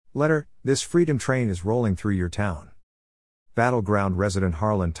Letter, this freedom train is rolling through your town. Battleground resident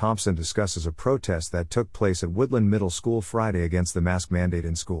Harlan Thompson discusses a protest that took place at Woodland Middle School Friday against the mask mandate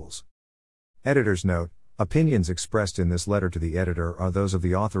in schools. Editor's note: opinions expressed in this letter to the editor are those of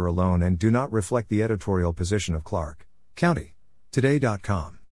the author alone and do not reflect the editorial position of Clark County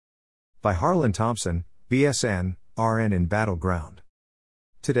Today.com. By Harlan Thompson, BSN, RN in Battleground.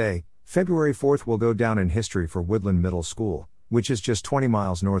 Today, February 4th will go down in history for Woodland Middle School, which is just 20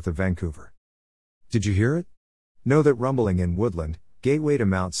 miles north of Vancouver. Did you hear it? Know that rumbling in Woodland, gateway to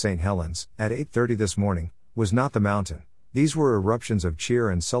Mount St. Helens, at 8:30 this morning, was not the mountain. These were eruptions of cheer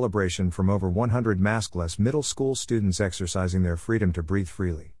and celebration from over 100 maskless middle school students exercising their freedom to breathe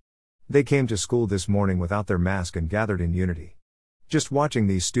freely. They came to school this morning without their mask and gathered in unity. Just watching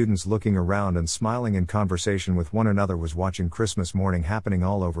these students looking around and smiling in conversation with one another was watching Christmas morning happening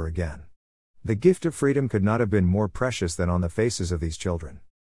all over again. The gift of freedom could not have been more precious than on the faces of these children.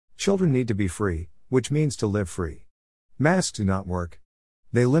 Children need to be free, which means to live free. Masks do not work.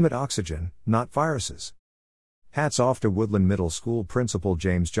 They limit oxygen, not viruses. Hats off to Woodland Middle School Principal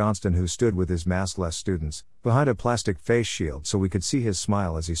James Johnston, who stood with his maskless students behind a plastic face shield so we could see his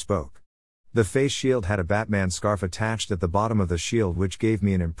smile as he spoke. The face shield had a Batman scarf attached at the bottom of the shield, which gave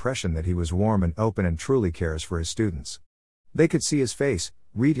me an impression that he was warm and open and truly cares for his students. They could see his face,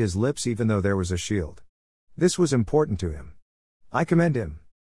 read his lips even though there was a shield. This was important to him. I commend him.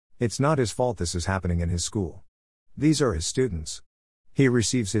 It's not his fault this is happening in his school. These are his students. He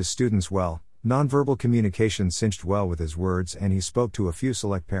receives his students well, nonverbal communication cinched well with his words, and he spoke to a few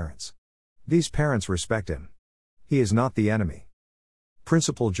select parents. These parents respect him. He is not the enemy.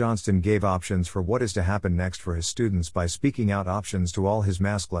 Principal Johnston gave options for what is to happen next for his students by speaking out options to all his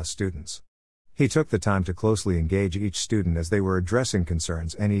maskless students. He took the time to closely engage each student as they were addressing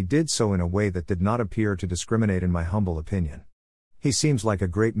concerns, and he did so in a way that did not appear to discriminate, in my humble opinion. He seems like a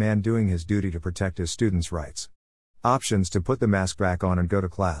great man doing his duty to protect his students' rights. Options to put the mask back on and go to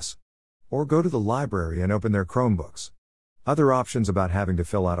class. Or go to the library and open their Chromebooks. Other options about having to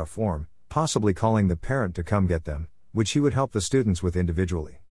fill out a form, possibly calling the parent to come get them, which he would help the students with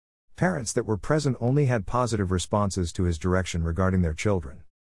individually. Parents that were present only had positive responses to his direction regarding their children.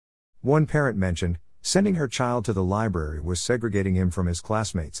 One parent mentioned, sending her child to the library was segregating him from his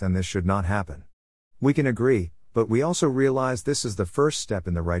classmates, and this should not happen. We can agree, but we also realize this is the first step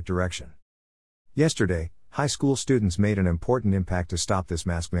in the right direction. Yesterday, high school students made an important impact to stop this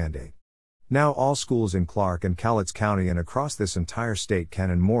mask mandate. Now all schools in Clark and Cowlitz County and across this entire state can,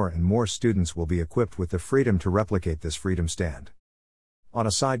 and more students will be equipped with the freedom to replicate this freedom stand. On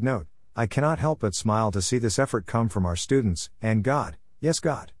a side note, I cannot help but smile to see this effort come from our students, and God, yes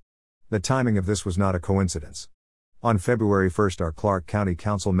God. The timing of this was not a coincidence. On February 1st, our Clark County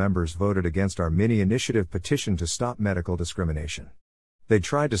Council members voted against our mini-initiative petition to stop medical discrimination. They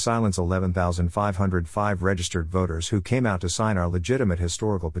tried to silence 11,505 registered voters who came out to sign our legitimate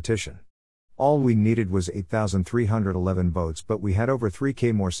historical petition. All we needed was 8,311 votes, but we had over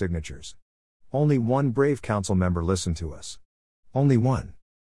 3,000 more signatures. Only one brave council member listened to us. Only one.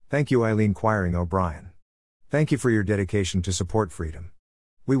 Thank you, Eileen Quiring O'Brien. Thank you for your dedication to support freedom.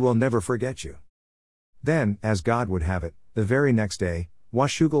 We will never forget you. Then, as God would have it, the very next day,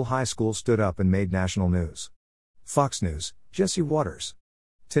 Washougal High School stood up and made national news. Fox News, Jesse Waters.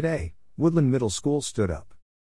 Today, Woodland Middle School stood up.